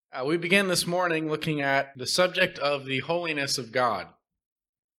We began this morning looking at the subject of the holiness of God.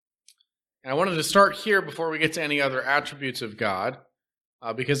 And I wanted to start here before we get to any other attributes of God,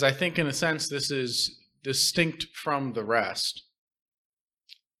 because I think in a sense this is distinct from the rest.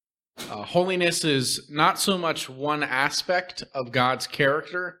 Holiness is not so much one aspect of God's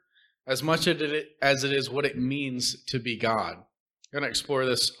character as much as it is what it means to be God. I'm going to explore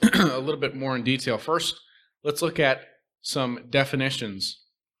this a little bit more in detail. First, let's look at some definitions.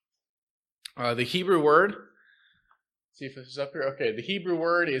 The Hebrew word, see if it's up here. Okay, the Hebrew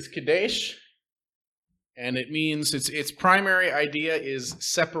word is kadesh, and it means its primary idea is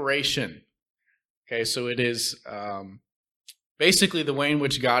separation. Okay, so it is basically the way in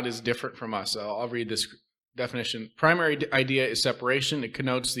which God is different from us. I'll read this definition. Primary idea is separation. It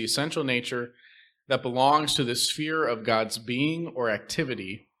connotes the essential nature that belongs to the sphere of God's being or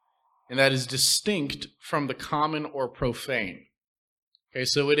activity, and that is distinct from the common or profane. Okay,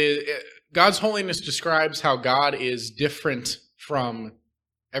 so God's holiness describes how God is different from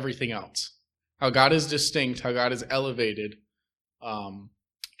everything else. How God is distinct, how God is elevated.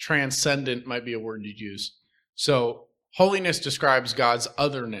 Transcendent might be a word you'd use. So holiness describes God's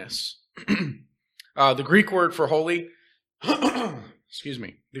otherness. The Greek word for holy, excuse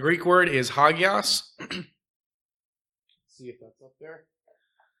me, the Greek word is hagios. See if that's up there.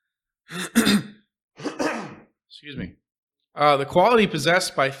 Excuse me. The quality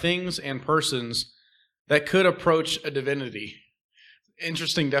possessed by things and persons that could approach a divinity.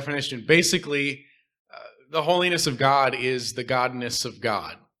 Interesting definition. Basically, the holiness of God is the godness of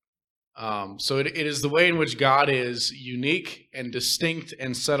God. So it is the way in which God is unique and distinct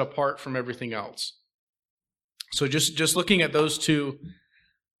and set apart from everything else. So just looking at those two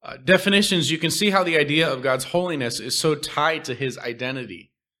definitions, you can see how the idea of God's holiness is so tied to his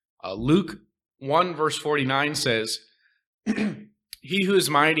identity. Luke 1 verse 49 says, "He who is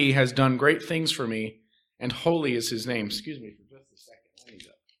mighty has done great things for me, and holy is his name." Excuse me for just a second. I need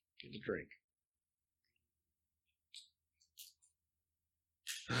to get a drink.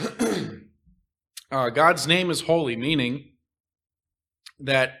 God's name is holy, meaning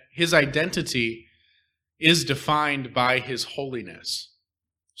that his identity is defined by his holiness.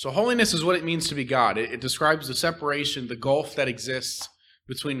 So holiness is what it means to be God. It describes the separation, the gulf that exists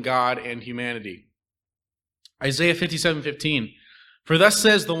between God and humanity. Isaiah 57:15, "For thus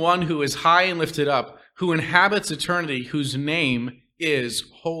says the one who is high and lifted up, who inhabits eternity, whose name is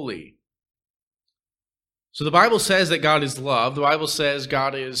holy." So the Bible says that God is love. The Bible says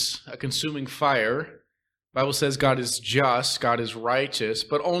God is a consuming fire. The Bible says God is just, God is righteous,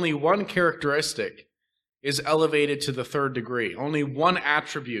 but only one characteristic is elevated to the third degree. Only one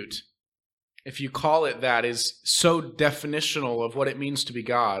attribute, if you call it that, is so definitional of what it means to be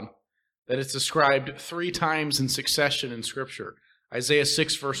God that it's described 3 times in succession in Scripture. Isaiah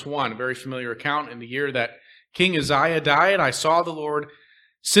 6 verse 1, a very familiar account. "In the year that King Uzziah died, I saw the Lord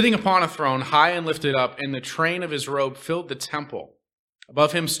sitting upon a throne, high and lifted up, and the train of his robe filled the temple.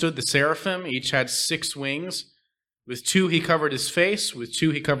 Above him stood the seraphim, each had 6 wings. With 2 he covered his face, with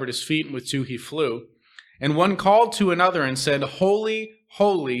 2 he covered his feet, and with 2 he flew. And one called to another and said, 'Holy,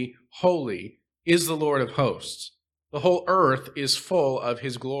 holy, holy is the Lord of hosts. The whole earth is full of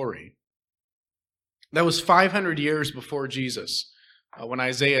his glory.'" That was 500 years before Jesus, when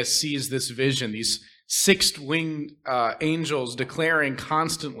Isaiah sees this vision, these 6-winged angels declaring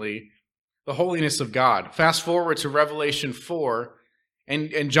constantly the holiness of God. Fast forward to Revelation 4,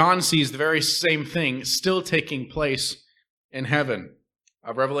 and John sees the very same thing still taking place in heaven.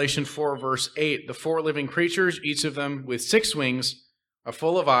 Revelation 4, verse 8, "The 4 living creatures, each of them with 6 wings, are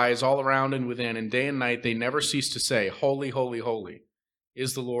full of eyes all around and within, and day and night they never cease to say, 'Holy, holy, holy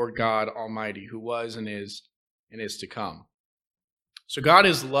is the Lord God Almighty, who was and is to come.'" So God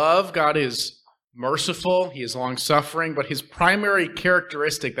is love, God is merciful, he is long-suffering, but his primary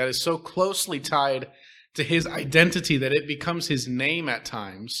characteristic that is so closely tied to his identity that it becomes his name at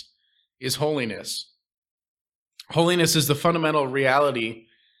times is holiness. Holiness is the fundamental reality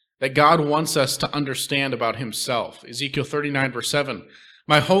that God wants us to understand about himself. Ezekiel 39 verse 7,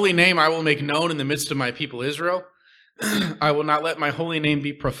 "My holy name I will make known in the midst of my people Israel. I will not let my holy name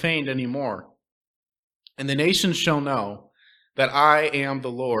be profaned anymore. And the nations shall know that I am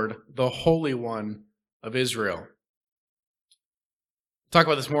the Lord, the Holy One of Israel." We'll talk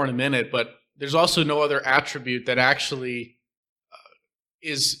about this more in a minute, but there's also no other attribute that actually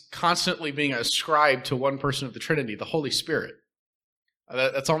is constantly being ascribed to one person of the Trinity, the Holy Spirit.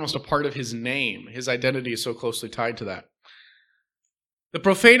 That's almost a part of his name. His identity is so closely tied to that. The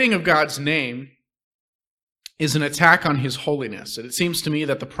profaning of God's name is an attack on his holiness. And it seems to me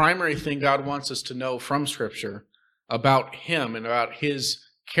that the primary thing God wants us to know from Scripture about him and about his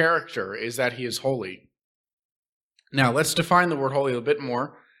character is that he is holy. Now, let's define the word holy a bit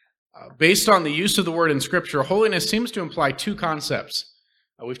more. Based on the use of the word in Scripture, holiness seems to imply two concepts.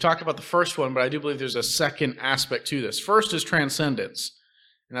 We've talked about the first one, but I do believe there's a second aspect to this. First is transcendence,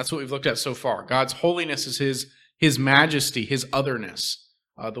 and that's what we've looked at so far. God's holiness is his majesty, his otherness,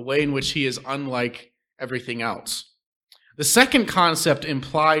 the way in which he is unlike everything else. The second concept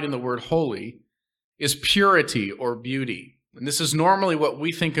implied in the word holy is purity or beauty. And this is normally what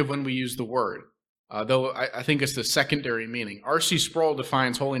we think of when we use the word, though I think it's the secondary meaning. R.C. Sproul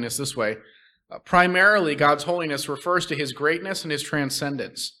defines holiness this way. Primarily, God's holiness refers to his greatness and his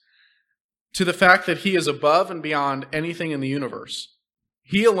transcendence, to the fact that he is above and beyond anything in the universe.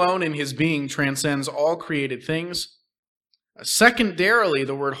 He alone in his being transcends all created things. Secondarily,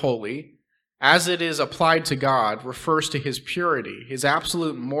 the word holy, as it is applied to God, refers to his purity, his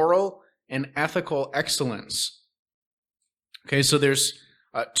absolute moral and ethical excellence. Okay, so there's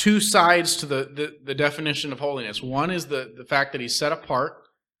two sides to the definition of holiness. One is the fact that he's set apart,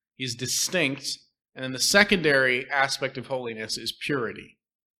 he's distinct, and then the secondary aspect of holiness is purity.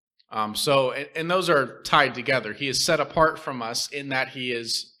 And those are tied together. He is set apart from us in that he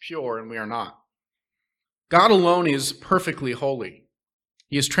is pure and we are not. God alone is perfectly holy.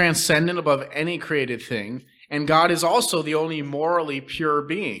 He is transcendent above any created thing, and God is also the only morally pure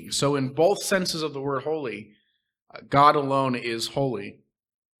being. So in both senses of the word holy, God alone is holy.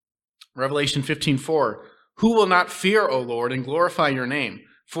 Revelation 15:4, who will not fear, O Lord, and glorify your name?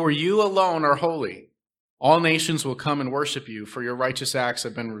 For you alone are holy. All nations will come and worship you, for your righteous acts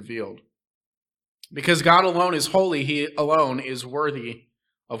have been revealed. Because God alone is holy, he alone is worthy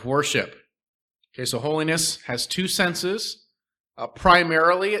of worship. Okay, so holiness has two senses.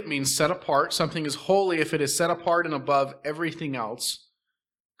 Primarily, it means set apart. Something is holy if it is set apart and above everything else,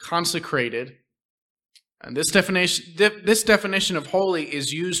 consecrated. And this definition of holy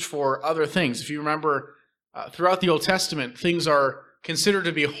is used for other things. If you remember, throughout the Old Testament, things are considered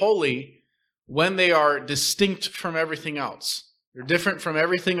to be holy when they are distinct from everything else. They're different from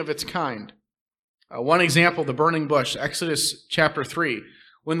everything of its kind. One example, the burning bush, Exodus chapter 3.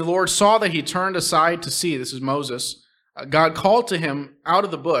 When the Lord saw that he turned aside to see, this is Moses, God called to him out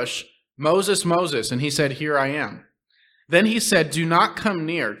of the bush, Moses, Moses, and he said, here I am. Then he said, do not come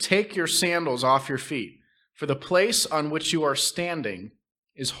near, take your sandals off your feet, for the place on which you are standing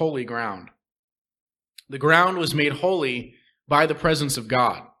is holy ground. The ground was made holy by the presence of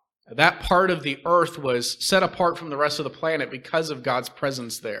God. That part of the earth was set apart from the rest of the planet because of God's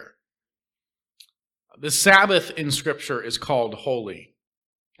presence there. The Sabbath in Scripture is called holy.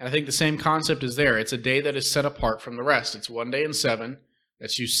 And I think the same concept is there. It's a day that is set apart from the rest. It's 1 day in 7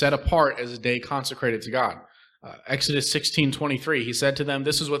 that you set apart as a day consecrated to God. Exodus 16:23, he said to them,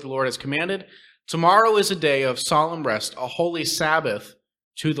 this is what the Lord has commanded. Tomorrow is a day of solemn rest, a holy Sabbath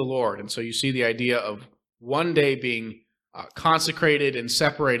to the Lord. And so you see the idea of 1 day being consecrated and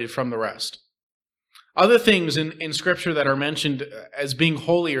separated from the rest. Other things in Scripture that are mentioned as being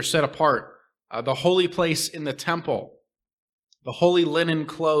holy or set apart, the holy place in the temple, the holy linen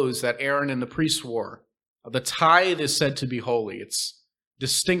clothes that Aaron and the priests wore. The tithe is said to be holy. It's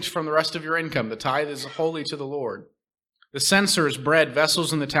distinct from the rest of your income. The tithe is holy to the Lord. The censers, bread,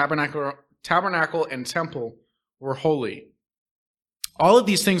 vessels in the tabernacle and temple were holy. All of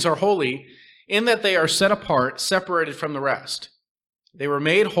these things are holy in that they are set apart, separated from the rest. They were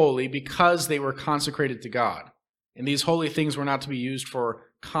made holy because they were consecrated to God. And these holy things were not to be used for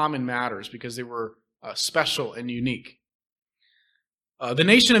common matters because they were special and unique. The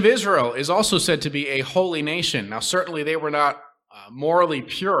nation of Israel is also said to be a holy nation. Now, certainly they were not morally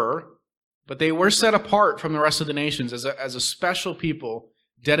pure, but they were set apart from the rest of the nations as a special people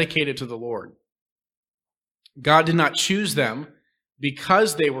dedicated to the Lord. God did not choose them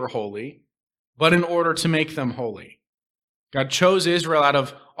because they were holy, but in order to make them holy. God chose Israel out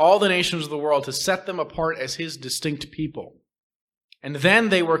of all the nations of the world to set them apart as his distinct people. And then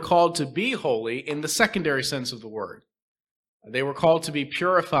they were called to be holy in the secondary sense of the word. They were called to be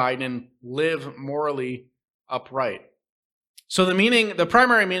purified and live morally upright. So the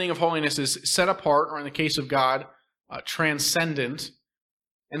primary meaning of holiness is set apart, or in the case of God, transcendent.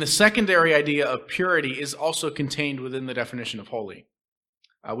 And the secondary idea of purity is also contained within the definition of holy.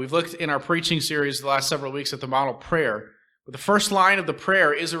 We've looked in our preaching series the last several weeks at the model prayer. But the first line of the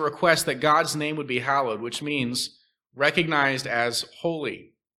prayer is a request that God's name would be hallowed, which means recognized as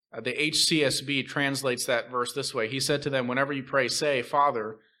holy. The HCSB translates that verse this way. He said to them, whenever you pray, say,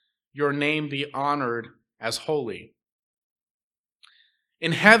 Father, your name be honored as holy.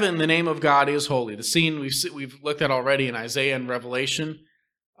 In heaven, the name of God is holy. The scene we've looked at already in Isaiah and Revelation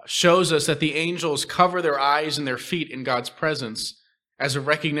shows us that the angels cover their eyes and their feet in God's presence as a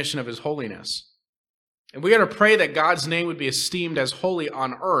recognition of his holiness. And we got to pray that God's name would be esteemed as holy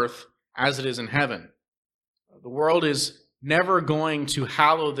on earth as it is in heaven. The world is never going to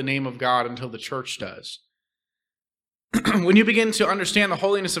hallow the name of God until the church does. When you begin to understand the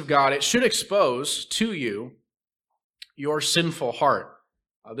holiness of God, it should expose to you your sinful heart.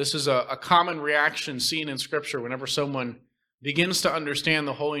 This is a common reaction seen in Scripture whenever someone begins to understand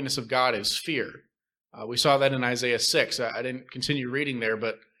the holiness of God is fear. We saw that in Isaiah 6. I didn't continue reading there,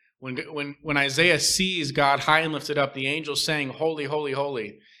 but when Isaiah sees God high and lifted up, the angels saying, "Holy, holy,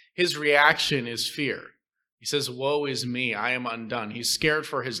 holy," his reaction is fear. He says, "Woe is me, I am undone." He's scared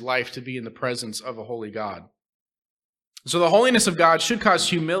for his life to be in the presence of a holy God. So the holiness of God should cause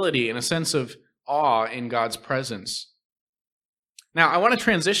humility and a sense of awe in God's presence. Now, I want to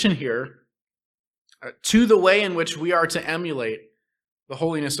transition here to the way in which we are to emulate the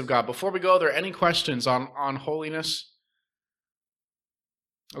holiness of God. Before we go, are there any questions on holiness?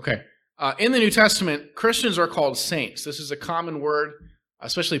 Okay. In the New Testament, Christians are called saints. This is a common word,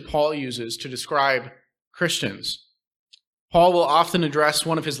 especially Paul uses to describe Christians. Paul will often address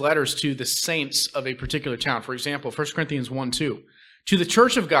one of his letters to the saints of a particular town. For example, 1 Corinthians 1:2. To the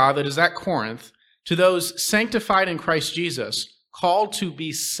church of God that is at Corinth, to those sanctified in Christ Jesus, called to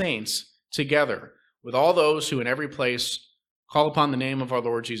be saints together, with all those who in every place call upon the name of our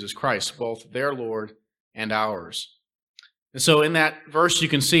Lord Jesus Christ, both their Lord and ours. And so in that verse you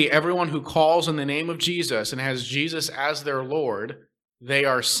can see everyone who calls on the name of Jesus and has Jesus as their Lord, they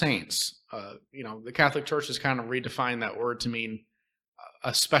are saints. The Catholic Church has kind of redefined that word to mean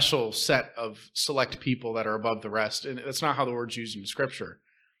a special set of select people that are above the rest. And that's not how the word's used in Scripture.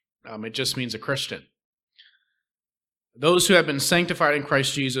 It just means a Christian. Those who have been sanctified in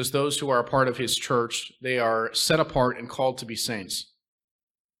Christ Jesus, those who are a part of his church, they are set apart and called to be saints.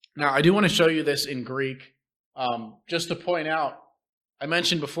 Now, I do want to show you this in Greek, just to point out, I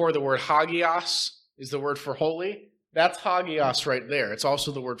mentioned before the word hagios is the word for holy. That's hagios right there. It's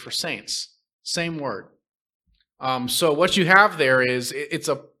also the word for saints. Same word. So what you have there is, it's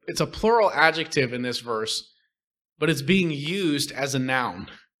a plural adjective in this verse, but it's being used as a noun.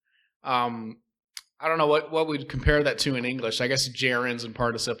 I don't know what we'd compare that to in English. I guess gerunds and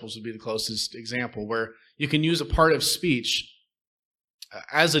participles would be the closest example, where you can use a part of speech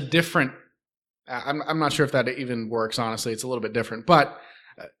as a different, I'm not sure if that even works, honestly. It's a little bit different. But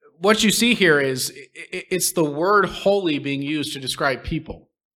what you see here is it's the word holy being used to describe people.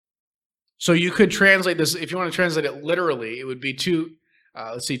 So you could translate this, if you want to translate it literally, it would be to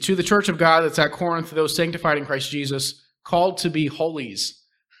the church of God that's at Corinth, those sanctified in Christ Jesus, called to be holies.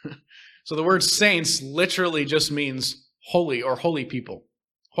 So the word saints literally just means holy or holy people,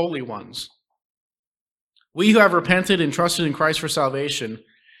 holy ones. We who have repented and trusted in Christ for salvation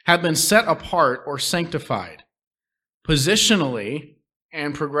have been set apart or sanctified, positionally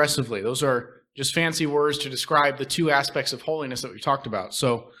and progressively. Those are just fancy words to describe the two aspects of holiness that we talked about.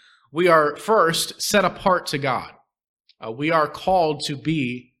 So we are first set apart to God. We are called to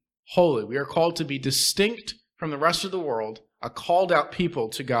be holy. We are called to be distinct from the rest of the world, a called out people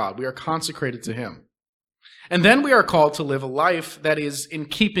to God. We are consecrated to him. And then we are called to live a life that is in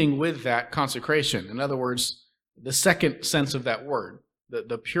keeping with that consecration. In other words, the second sense of that word,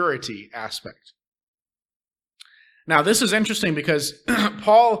 the purity aspect. Now, this is interesting because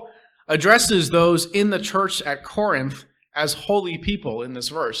Paul addresses those in the church at Corinth as holy people in this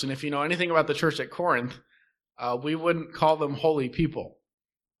verse. And if you know anything about the church at Corinth, we wouldn't call them holy people.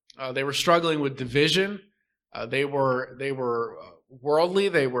 They were struggling with division. They were worldly.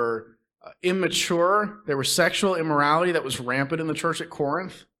 They were immature. There was sexual immorality that was rampant in the church at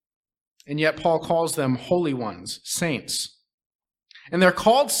Corinth. And yet Paul calls them holy ones, saints. And they're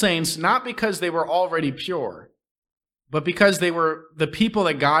called saints not because they were already pure, but because they were the people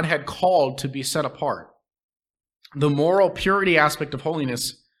that God had called to be set apart. The moral purity aspect of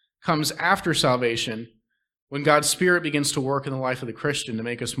holiness comes after salvation, when God's Spirit begins to work in the life of the Christian to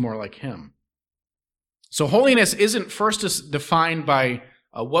make us more like him. So holiness isn't first defined by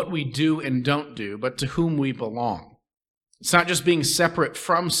what we do and don't do, but to whom we belong. It's not just being separate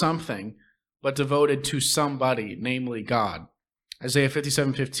from something, but devoted to somebody, namely God. Isaiah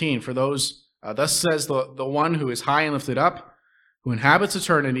 57:15, for those, thus says the one who is high and lifted up, who inhabits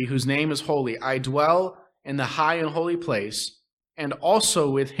eternity, whose name is holy. I dwell in the high and holy place, and also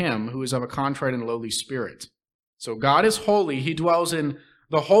with him who is of a contrite and lowly spirit. So God is holy. He dwells in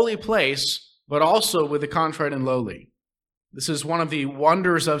the holy place, but also with the contrite and lowly. This is one of the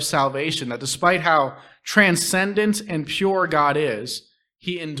wonders of salvation, that despite how transcendent and pure God is,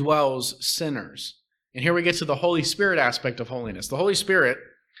 he indwells sinners. And here we get to the Holy Spirit aspect of holiness. The Holy Spirit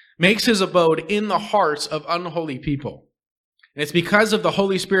makes his abode in the hearts of unholy people. And it's because of the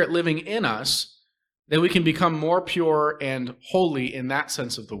Holy Spirit living in us that we can become more pure and holy in that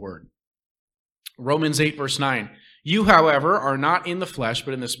sense of the word. Romans 8, verse 9. You, however, are not in the flesh,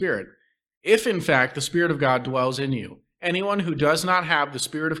 but in the Spirit, if in fact the Spirit of God dwells in you. Anyone who does not have the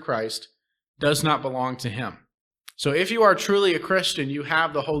Spirit of Christ does not belong to him. So if you are truly a Christian, you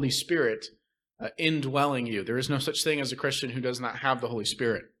have the Holy Spirit indwelling you. There is no such thing as a Christian who does not have the Holy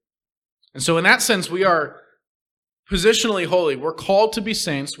Spirit. And so in that sense, we are positionally holy. We're called to be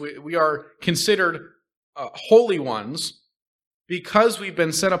saints. We are considered holy ones because we've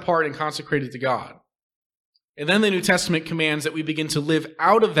been set apart and consecrated to God. And then the New Testament commands that we begin to live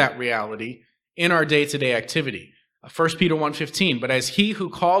out of that reality in our day-to-day activity. 1 Peter 1:15, but as he who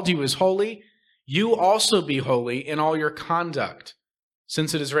called you is holy, you also be holy in all your conduct.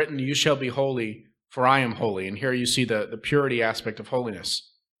 Since it is written, you shall be holy, for I am holy. And here you see the purity aspect of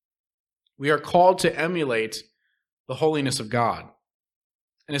holiness. We are called to emulate the holiness of God.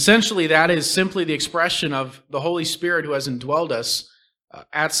 And essentially that is simply the expression of the Holy Spirit who has indwelled us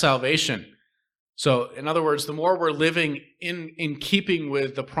at salvation. So, in other words, the more we're living in keeping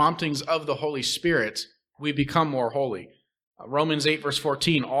with the promptings of the Holy Spirit, we become more holy. Romans 8, verse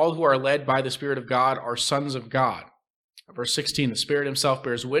 14, all who are led by the Spirit of God are sons of God. Verse 16, the Spirit himself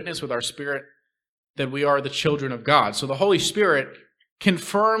bears witness with our spirit that we are the children of God. So the Holy Spirit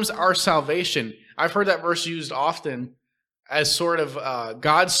confirms our salvation. I've heard that verse used often as sort of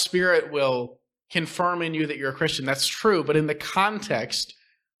God's Spirit will confirm in you that you're a Christian. That's true, but in the context,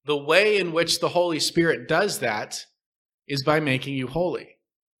 the way in which the Holy Spirit does that is by making you holy.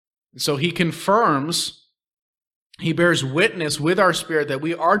 And so he confirms, he bears witness with our spirit that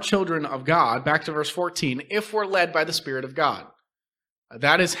we are children of God, back to verse 14, if we're led by the Spirit of God.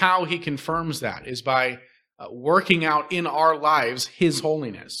 That is how he confirms that, is by working out in our lives his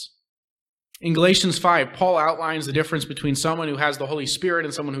holiness. In Galatians 5, Paul outlines the difference between someone who has the Holy Spirit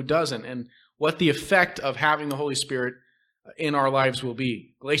and someone who doesn't, and what the effect of having the Holy Spirit in our lives will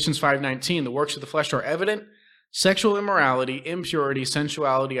be. Galatians 5:19, the works of the flesh are evident: sexual immorality, impurity,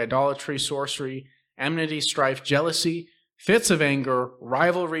 sensuality, idolatry, sorcery, enmity, strife, jealousy, fits of anger,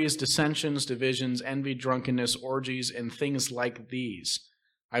 rivalries, dissensions, divisions, envy, drunkenness, orgies, and things like these.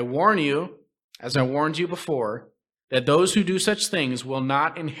 I warn you, as I warned you before, that those who do such things will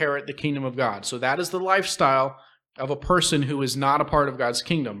not inherit the kingdom of God. So that is the lifestyle of a person who is not a part of God's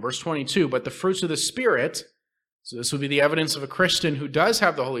kingdom. Verse 22, but the fruits of the Spirit, so this would be the evidence of a Christian who does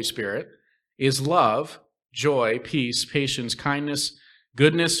have the Holy Spirit, is love, joy, peace, patience, kindness,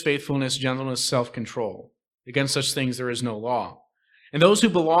 goodness, faithfulness, gentleness, self-control. Against such things there is no law. And those who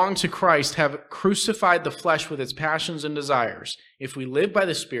belong to Christ have crucified the flesh with its passions and desires. If we live by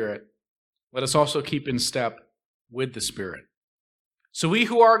the Spirit, let us also keep in step with the Spirit. So we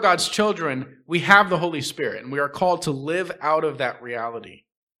who are God's children, we have the Holy Spirit, and we are called to live out of that reality.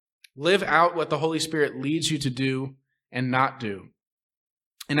 Live out what the Holy Spirit leads you to do and not do.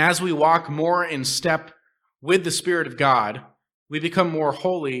 And as we walk more in step with the Spirit of God, we become more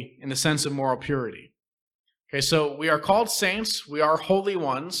holy in the sense of moral purity. Okay, so we are called saints. We are holy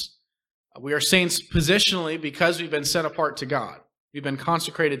ones. We are saints positionally because we've been set apart to God. We've been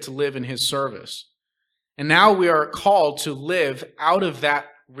consecrated to live in his service. And now we are called to live out of that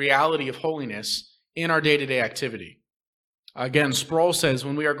reality of holiness in our day-to-day activity. Again, Sproul says,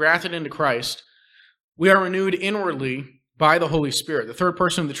 when we are grafted into Christ, we are renewed inwardly by the Holy Spirit. The third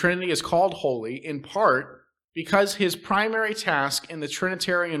person of the Trinity is called holy, in part because his primary task in the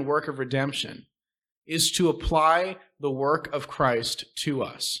Trinitarian work of redemption is to apply the work of Christ to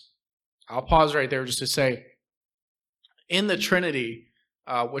us. I'll pause right there just to say, in the Trinity,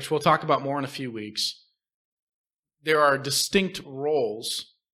 which we'll talk about more in a few weeks, there are distinct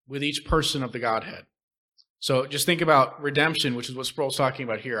roles with each person of the Godhead. So just think about redemption, which is what Sproul's talking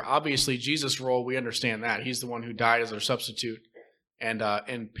about here. Obviously, Jesus' role, we understand that. He's the one who died as our substitute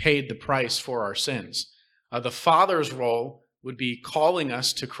and paid the price for our sins. The Father's role would be calling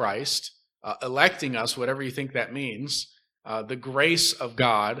us to Christ, electing us, whatever you think that means. The grace of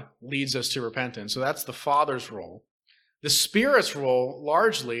God leads us to repentance. So that's the Father's role. The Spirit's role,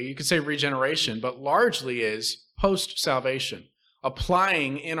 largely, you could say regeneration, but largely is post-salvation,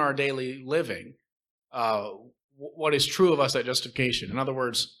 applying in our daily living what is true of us at justification. In other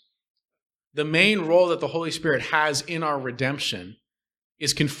words, the main role that the Holy Spirit has in our redemption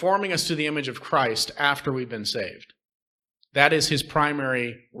is conforming us to the image of Christ after we've been saved. That is his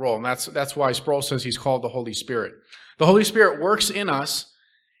primary role, and that's why Sproul says he's called the Holy Spirit. The Holy Spirit works in us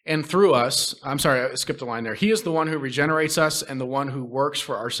and through us. I'm sorry, I skipped a line there. He is the one who regenerates us and the one who works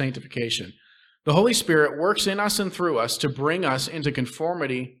for our sanctification. The Holy Spirit works in us and through us to bring us into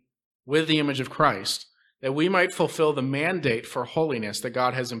conformity with the image of Christ. that we might fulfill the mandate for holiness that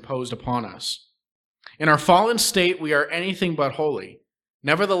God has imposed upon us. In our fallen state, we are anything but holy.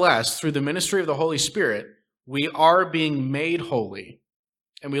 Nevertheless, through the ministry of the Holy Spirit, we are being made holy,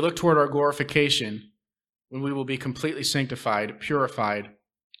 and we look toward our glorification when we will be completely sanctified, purified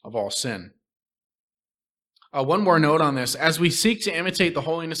of all sin. One more note on this. As we seek to imitate the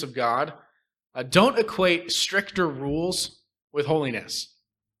holiness of God, don't equate stricter rules with holiness.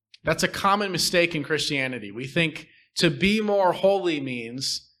 That's a common mistake in Christianity. We think to be more holy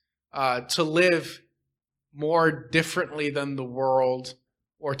means to live more differently than the world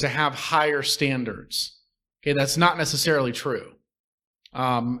or to have higher standards. Okay, that's not necessarily true.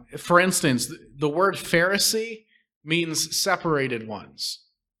 For instance, the word Pharisee means separated ones.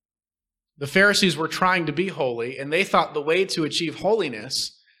 The Pharisees were trying to be holy, and they thought the way to achieve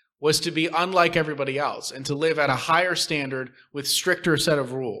holiness was to be unlike everybody else and to live at a higher standard with stricter set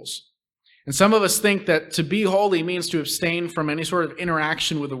of rules. And some of us think that to be holy means to abstain from any sort of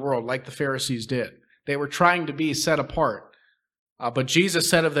interaction with the world like the Pharisees did. They were trying to be set apart. But Jesus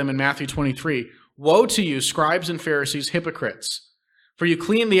said of them in Matthew 23, "Woe to you, scribes and Pharisees, hypocrites! For you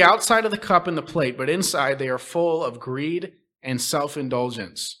clean the outside of the cup and the plate, but inside they are full of greed and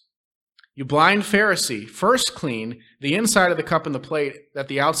self-indulgence. You blind Pharisee, first clean the inside of the cup and the plate, that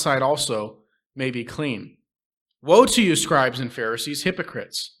the outside also may be clean. Woe to you, scribes and Pharisees,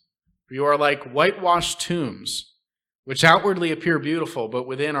 hypocrites! For you are like whitewashed tombs, which outwardly appear beautiful, but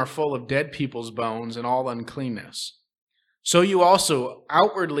within are full of dead people's bones and all uncleanness. So you also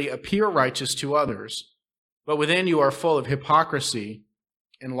outwardly appear righteous to others, but within you are full of hypocrisy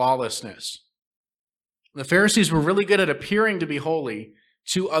and lawlessness." The Pharisees were really good at appearing to be holy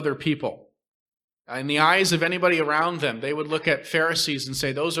to other people. In the eyes of anybody around them, they would look at Pharisees and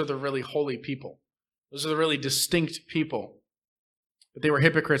say, those are the really holy people. Those are the really distinct people. But they were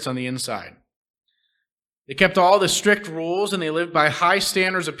hypocrites on the inside. They kept all the strict rules and they lived by high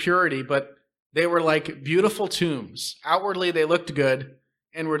standards of purity, but they were like beautiful tombs. Outwardly, they looked good.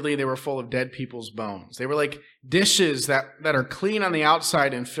 Inwardly, they were full of dead people's bones. They were like dishes that are clean on the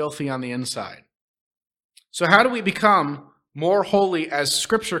outside and filthy on the inside. So how do we become more holy as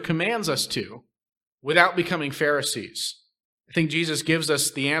Scripture commands us to without becoming Pharisees? I think Jesus gives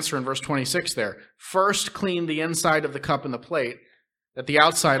us the answer in verse 26 there. First, clean the inside of the cup and the plate, that the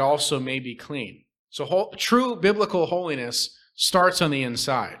outside also may be clean. So true biblical holiness starts on the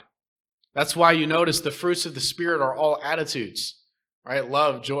inside. That's why you notice the fruits of the Spirit are all attitudes, right?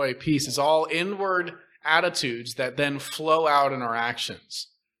 Love, joy, peace. It's all inward attitudes that then flow out in our actions.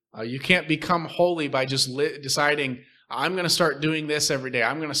 You can't become holy by just deciding, I'm going to start doing this every day.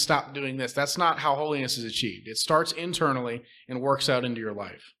 I'm going to stop doing this. That's not how holiness is achieved. It starts internally and works out into your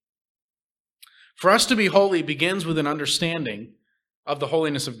life. For us to be holy begins with an understanding of the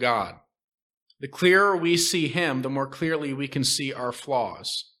holiness of God. The clearer we see Him, the more clearly we can see our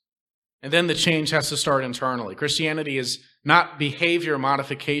flaws. And then the change has to start internally. Christianity is not behavior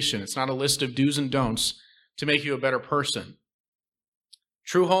modification. It's not a list of do's and don'ts to make you a better person.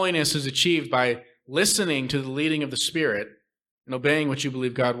 True holiness is achieved by listening to the leading of the Spirit and obeying what you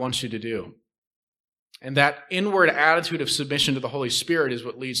believe God wants you to do. And that inward attitude of submission to the Holy Spirit is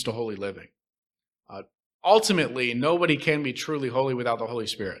what leads to holy living. Ultimately, nobody can be truly holy without the Holy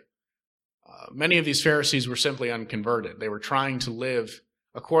Spirit. Many of these Pharisees were simply unconverted. They were trying to live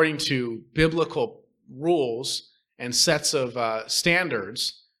according to biblical rules and sets of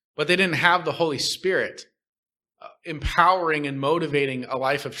standards, but they didn't have the Holy Spirit empowering and motivating a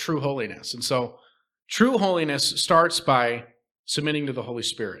life of true holiness. And so true holiness starts by submitting to the Holy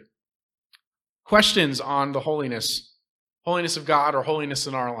Spirit. Questions on the holiness of God or holiness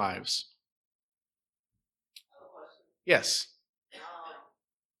in our lives? Yes.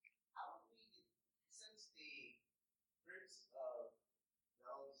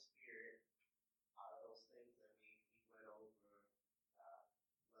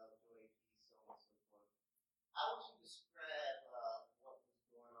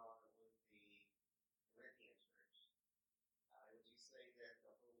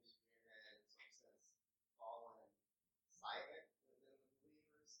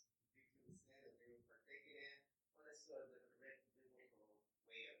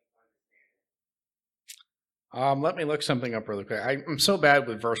 Let me look something up really quick. I'm so bad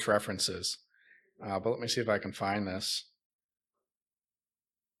with verse references, but let me see if I can find this.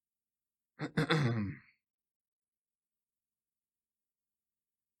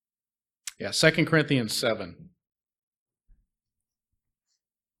 Yeah, 2 Corinthians 7.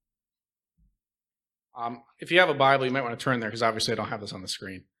 If you have a Bible, you might want to turn there because obviously I don't have this on the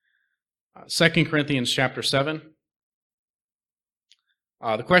screen. 2 Corinthians chapter 7.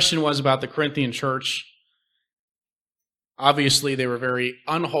 The question was about the Corinthian church. Obviously, they were very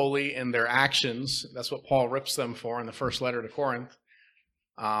unholy in their actions. That's what Paul rips them for in the first letter to Corinth.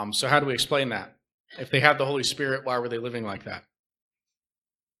 So how do we explain that? If they had the Holy Spirit, why were they living like that?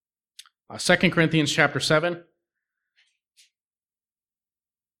 2 Corinthians chapter 7.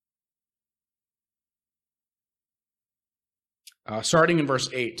 Starting in verse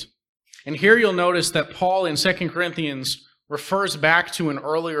 8. And here you'll notice that Paul in 2 Corinthians refers back to an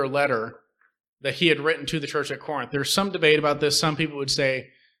earlier letter that he had written to the church at Corinth. There's some debate about this. Some people would say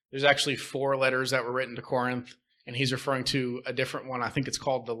there's actually 4 letters that were written to Corinth, and he's referring to a different one. I think it's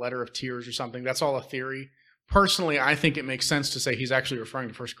called the Letter of Tears or something. That's all a theory. Personally, I think it makes sense to say he's actually referring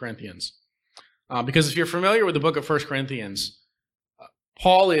to 1 Corinthians. Because if you're familiar with the book of 1 Corinthians,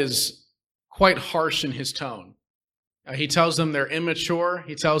 Paul is quite harsh in his tone. He tells them they're immature.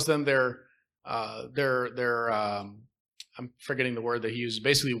 He tells them they're I'm forgetting the word that he uses,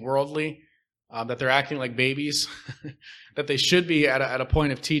 basically worldly, that they're acting like babies, that they should be at a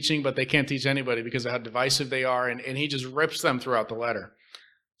point of teaching, but they can't teach anybody because of how divisive they are, and he just rips them throughout the letter.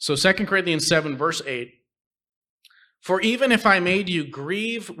 So 2 Corinthians 7, verse 8, for even if I made you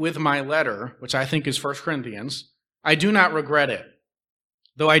grieve with my letter, which I think is 1 Corinthians, I do not regret it.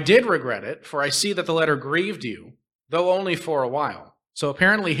 Though I did regret it, for I see that the letter grieved you, though only for a while. So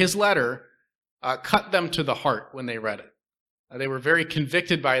apparently his letter cut them to the heart when they read it. They were very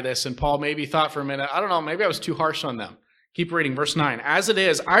convicted by this, and Paul maybe thought for a minute, I don't know, maybe I was too harsh on them. Keep reading, verse 9. As it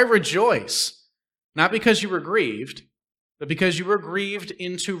is, I rejoice, not because you were grieved, but because you were grieved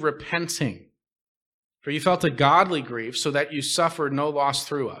into repenting. For you felt a godly grief, so that you suffered no loss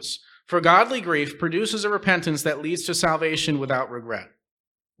through us. For godly grief produces a repentance that leads to salvation without regret,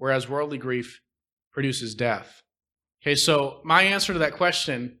 whereas worldly grief produces death. Okay, so my answer to that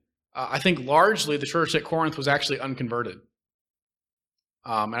question, I think largely the church at Corinth was actually unconverted.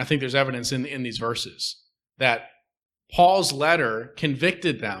 And I think there's evidence in these verses that Paul's letter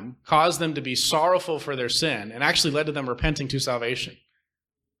convicted them, caused them to be sorrowful for their sin, and actually led to them repenting to salvation.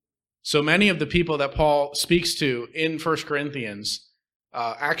 So many of the people that Paul speaks to in 1 Corinthians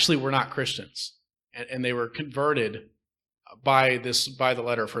actually were not Christians, and they were converted by the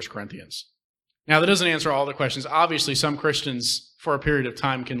letter of 1 Corinthians. Now, that doesn't answer all the questions. Obviously, some Christians for a period of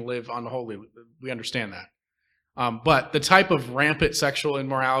time can live unholy. We understand that. But the type of rampant sexual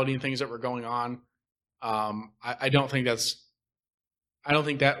immorality and things that were going on, I don't think that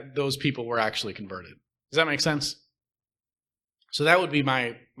those people were actually converted. Does that make sense? So that would be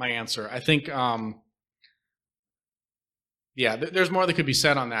my answer. I think, there's more that could be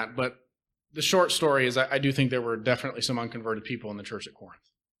said on that, but the short story is I do think there were definitely some unconverted people in the church at Corinth.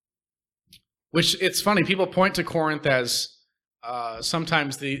 Which, it's funny, people point to Corinth as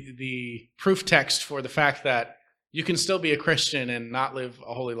sometimes the proof text for the fact that you can still be a Christian and not live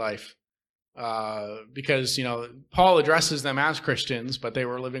a holy life. Because, Paul addresses them as Christians, but they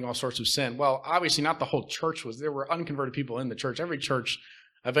were living all sorts of sin. Well, obviously not the whole church was. There were unconverted people in the church. Every church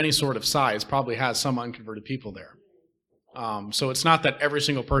of any sort of size probably has some unconverted people there. So it's not that every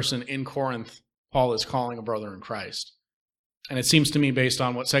single person in Corinth Paul is calling a brother in Christ. And it seems to me, based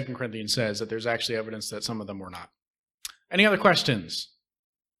on what 2 Corinthians says, that there's actually evidence that some of them were not. Any other questions?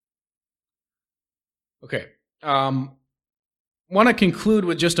 Okay. Want to conclude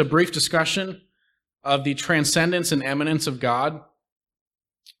with just a brief discussion of the transcendence and eminence of God.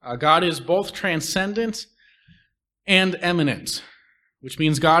 God is both transcendent and eminent, which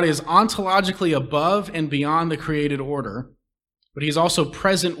means God is ontologically above and beyond the created order, but he's also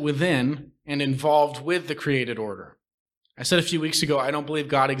present within and involved with the created order. I said a few weeks ago, I don't believe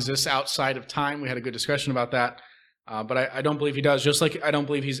God exists outside of time. We had a good discussion about that, but I don't believe he does, just like I don't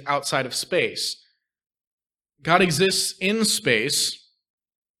believe he's outside of space. God exists in space,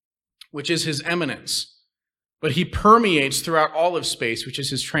 which is his eminence, but he permeates throughout all of space, which is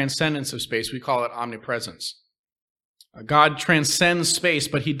his transcendence of space. We call it omnipresence. God transcends space,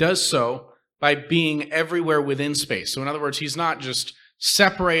 but he does so by being everywhere within space. So in other words, he's not just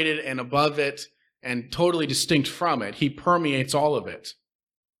separated and above it and totally distinct from it. He permeates all of it.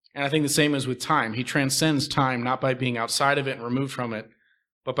 And I think the same is with time. He transcends time not by being outside of it and removed from it,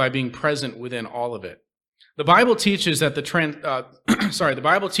 but by being present within all of it. The Bible teaches that the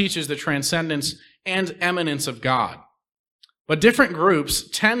Bible teaches the transcendence and eminence of God. But different groups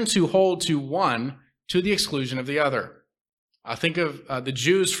tend to hold to one to the exclusion of the other. Think of the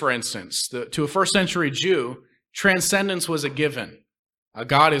Jews, for instance. To a first century Jew, transcendence was a given.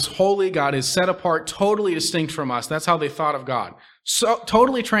 God is holy, God is set apart, totally distinct from us. That's how they thought of God. So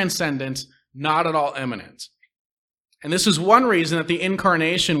totally transcendent, not at all eminent. And this is one reason that the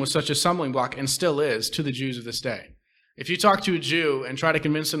incarnation was such a stumbling block, and still is, to the Jews of this day. If you talk to a Jew and try to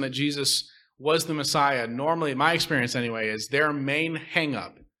convince them that Jesus was the Messiah, normally, my experience anyway, is their main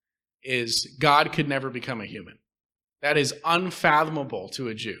hang-up is God could never become a human. That is unfathomable to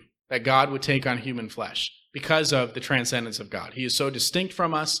a Jew, that God would take on human flesh because of the transcendence of God. He is so distinct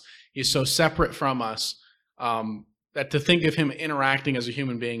from us, he is so separate from us, that to think of him interacting as a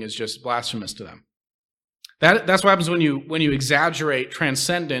human being is just blasphemous to them. That's what happens when you exaggerate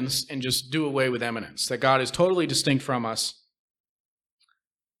transcendence and just do away with eminence, that God is totally distinct from us.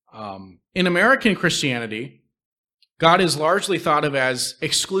 In American Christianity, God is largely thought of as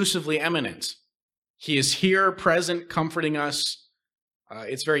exclusively eminent. He is here, present, comforting us.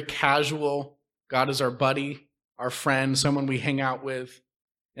 It's very casual. God is our buddy, our friend, someone we hang out with.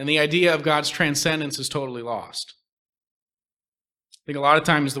 And the idea of God's transcendence is totally lost. I think a lot of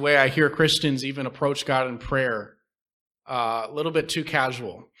times the way I hear Christians even approach God in prayer, a little bit too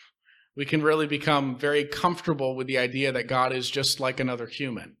casual. We can really become very comfortable with the idea that God is just like another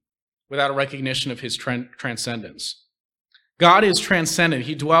human, without a recognition of his transcendence. God is transcendent.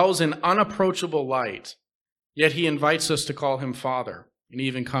 He dwells in unapproachable light, yet he invites us to call him Father, and he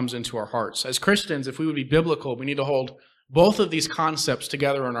even comes into our hearts. As Christians, if we would be biblical, we need to hold both of these concepts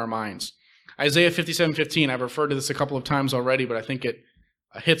together in our minds. Isaiah 57:15, I've referred to this a couple of times already, but I think it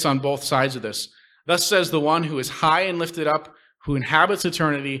hits on both sides of this. Thus says the one who is high and lifted up, who inhabits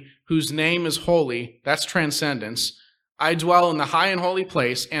eternity, whose name is holy, that's transcendence. I dwell in the high and holy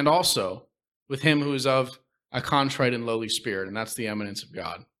place, and also with him who is of a contrite and lowly spirit, and that's the eminence of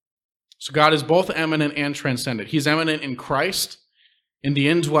God. So God is both eminent and transcendent. He's eminent in Christ, in the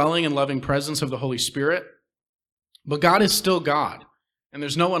indwelling and loving presence of the Holy Spirit, but God is still God, and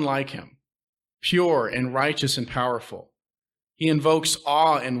there's no one like him, pure and righteous and powerful. He invokes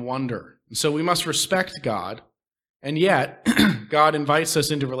awe and wonder, and so we must respect God, and yet God invites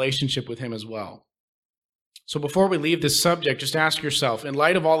us into relationship with him as well. So before we leave this subject, just ask yourself, in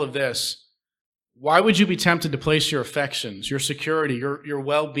light of all of this, why would you be tempted to place your affections, your security, your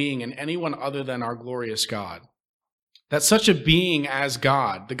well-being in anyone other than our glorious God? That such a being as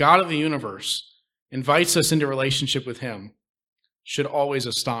God, the God of the universe, invites us into relationship with him should always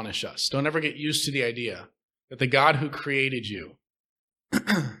astonish us. Don't ever get used to the idea that the God who created you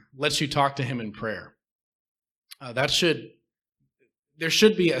lets you talk to him in prayer. There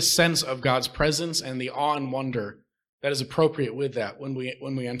should be a sense of God's presence and the awe and wonder that is appropriate with that when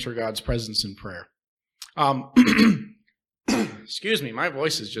we enter God's presence in prayer. Excuse me, my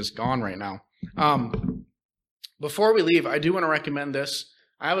voice is just gone right now. Before we leave, I do want to recommend this.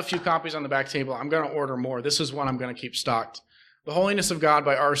 I have a few copies on the back table. I'm going to order more. This is one I'm going to keep stocked. The Holiness of God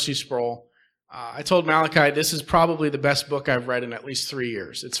by R.C. Sproul. I told Malachi this is probably the best book I've read in at least 3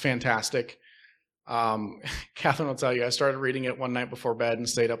 years. It's fantastic. Catherine will tell you, I started reading it one night before bed and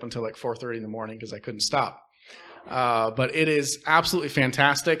stayed up until like 4:30 in the morning because I couldn't stop. But it is absolutely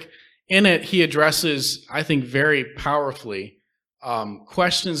fantastic. In it, he addresses, I think, very powerfully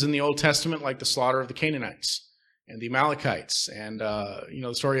questions in the Old Testament like the slaughter of the Canaanites and the Amalekites, and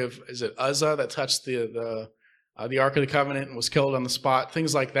the story of, is it Uzzah that touched the Ark of the Covenant and was killed on the spot,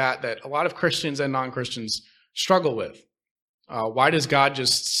 things like that a lot of Christians and non-Christians struggle with. Why does God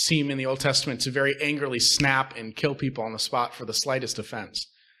just seem in the Old Testament to very angrily snap and kill people on the spot for the slightest offense?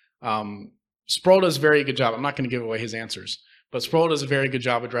 Sproul does a very good job. I'm not going to give away his answers, but Sproul does a very good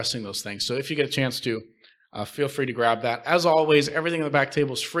job addressing those things. So if you get a chance to, feel free to grab that. As always, everything on the back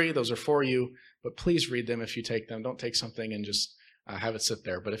table is free. Those are for you, but please read them if you take them. Don't take something and just have it sit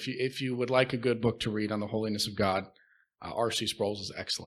there. But if you would like a good book to read on the holiness of God, R.C. Sproul's is excellent.